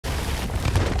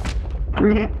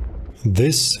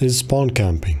This is spawn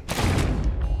camping.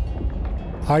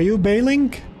 Are you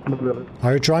bailing?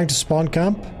 Are you trying to spawn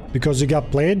camp? Because you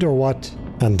got played or what?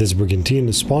 And this brigantine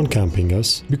is spawn camping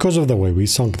us because of the way we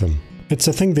sunk them. It's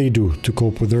a thing they do to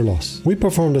cope with their loss. We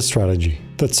performed a strategy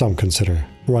that some consider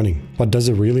running. But does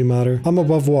it really matter? I'm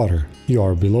above water. You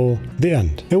are below. The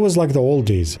end. It was like the old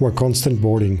days where constant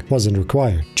boarding wasn't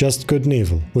required. Just good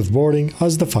naval, with boarding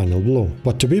as the final blow.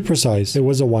 But to be precise, it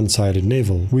was a one-sided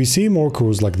naval. We see more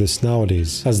crews like this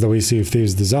nowadays, as the way Sea of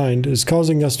Thieves designed is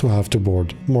causing us to have to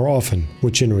board more often,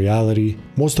 which in reality,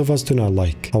 most of us do not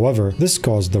like. However, this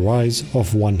caused the rise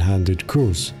of one-handed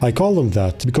crews. I call them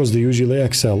that because they usually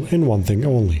excel in one thing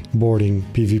only, boarding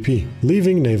PvP,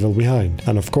 leaving naval behind.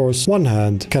 And of course, one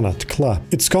hand cannot clap.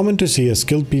 It's common to see a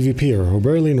skilled PvPer who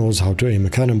barely knows how to aim a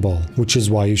cannonball, which is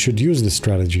why you should use this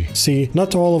strategy. See,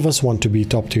 not all of us want to be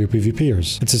top tier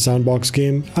PvPers. It's a sandbox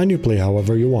game and you play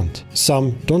however you want.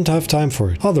 Some don't have time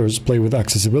for it, others play with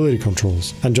accessibility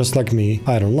controls, and just like me,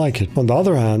 I don't like it. On the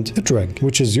other hand, hit reg,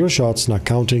 which is your shots not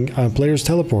counting and players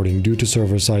teleporting due to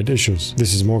server side issues.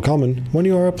 This is more common when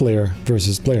you are a player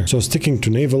versus player, so sticking to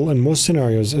naval in most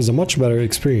scenarios is a much better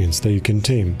experience that you can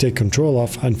tame, take control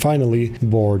of, and finally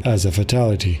board as a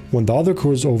fatality. When the other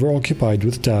crew is overoccupied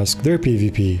with tasks, their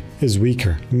PvP is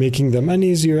weaker, making them an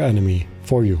easier enemy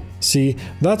for you. See,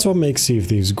 that's what makes Sea of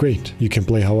Thieves great. You can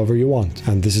play however you want,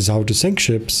 and this is how to sink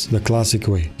ships the classic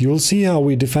way. You will see how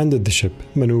we defended the ship,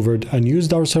 maneuvered, and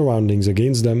used our surroundings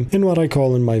against them in what I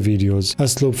call in my videos a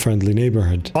slope-friendly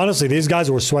neighborhood. Honestly, these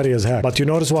guys were sweaty as heck, but you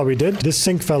notice what we did? This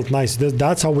sink felt nice.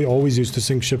 That's how we always used to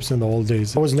sink ships in the old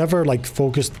days. I was never like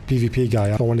focused PvP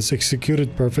guy, but when it's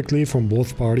executed perfectly from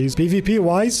both parties,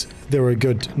 PvP-wise, they were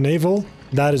good. Naval,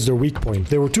 that is their weak point.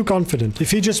 They were too confident.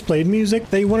 If he just played music,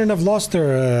 they wouldn't have lost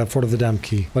their Fort of the Damned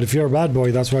key. But if you're a bad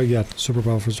boy, that's what you get. Super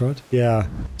powerful strat. Yeah.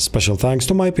 Special thanks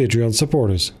to my Patreon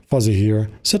supporters. Phuzzy here.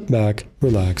 Sit back,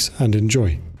 relax, and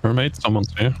enjoy. Mermaid,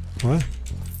 someone's here. What?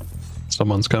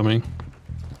 Someone's coming.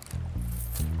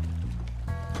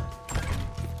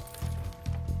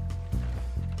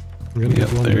 We're gonna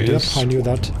get one there he yep, is. I knew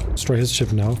that. Destroy his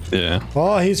ship now. Yeah.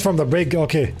 Oh, he's from the brig.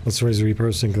 Okay, let's raise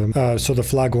repurposing them. So the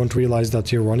flag won't realize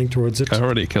that you're running towards it. I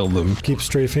already killed them. Keep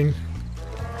strafing.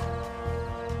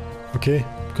 Okay,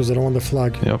 because I don't want the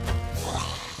flag. Yep.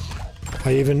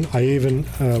 I even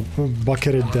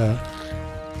bucketed the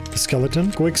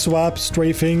skeleton. Quick swap,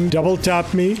 strafing, double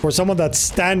tap me for someone that's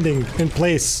standing in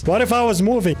place. What if I was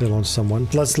moving? They launched someone.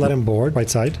 Let's let him board. Right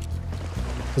side.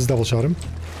 Let's double shot him.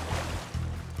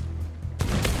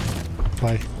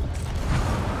 Bye.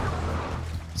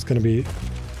 It's gonna be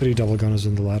 3 double gunners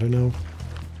in the ladder now.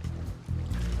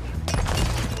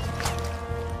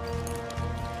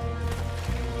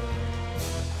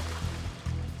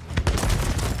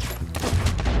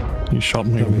 You shot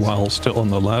me while still on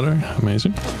the ladder.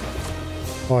 Amazing.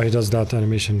 Oh, he does that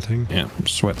animation thing. Yeah,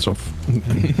 sweats off.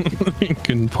 You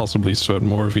can possibly sweat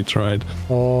more if you tried.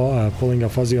 Oh, pulling a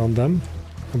fuzzy on them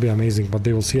would be amazing, but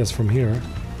they will see us from here.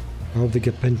 I hope they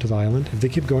get pinned to the island. If they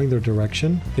keep going their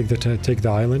direction, take the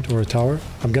island or a tower.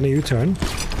 I'm gonna U-turn.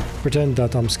 Pretend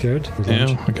that I'm scared.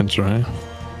 Yeah, I can try.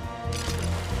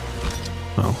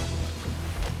 Oh.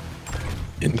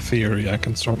 In theory, I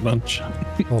can start lunch.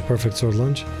 Oh, perfect sword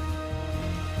lunge.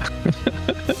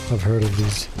 I've heard of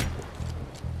these.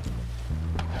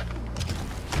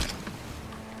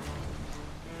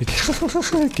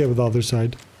 Get with the other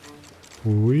side.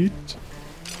 Wait.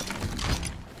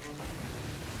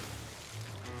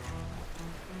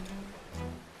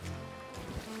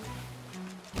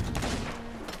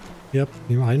 Yep,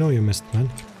 I know you missed, man.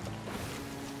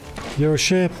 Your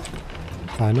ship.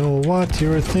 I know what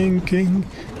you're thinking.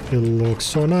 It looks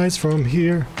so nice from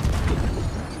here.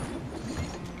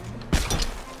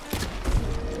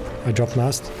 I dropped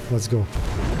mast. Let's go.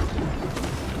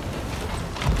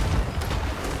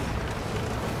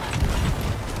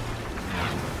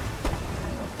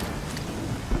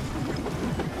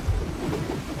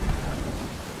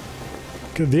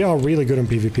 They are really good in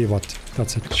PvP, but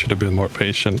that's it. Should have been more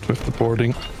patient with the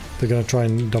boarding. They're gonna try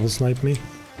and double snipe me.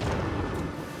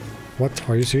 What?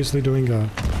 Are you seriously doing a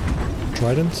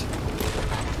trident?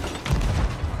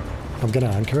 I'm gonna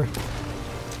anchor.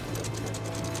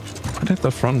 Why did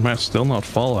the front mast still not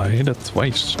fall? I hit it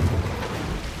twice.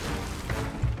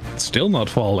 It's still not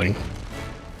falling.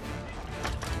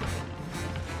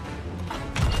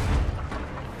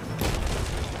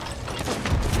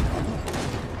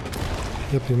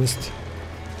 Yep, you missed.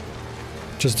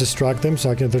 Just distract them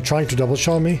so I can... They're trying to double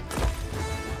shot me.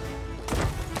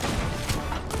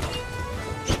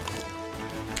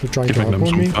 They're trying to Giving them harpoon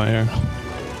some me. fire.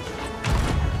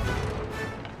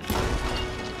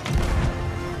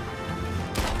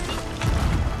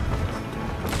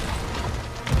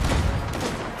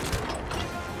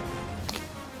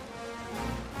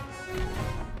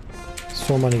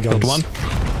 So many guns. Killed one.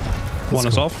 One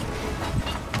is off.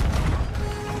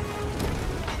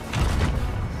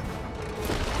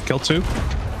 Killed 2.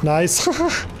 Nice.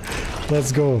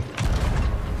 Let's go.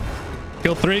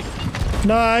 Killed 3.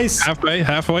 Nice.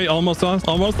 Halfway, almost on,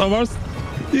 almost.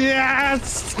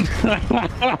 Yes!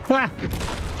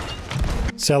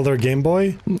 Sell their Game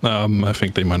Boy. I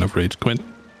think they might have rage quit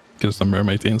because the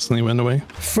mermaid instantly went away.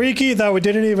 Freaky that we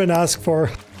didn't even ask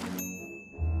for.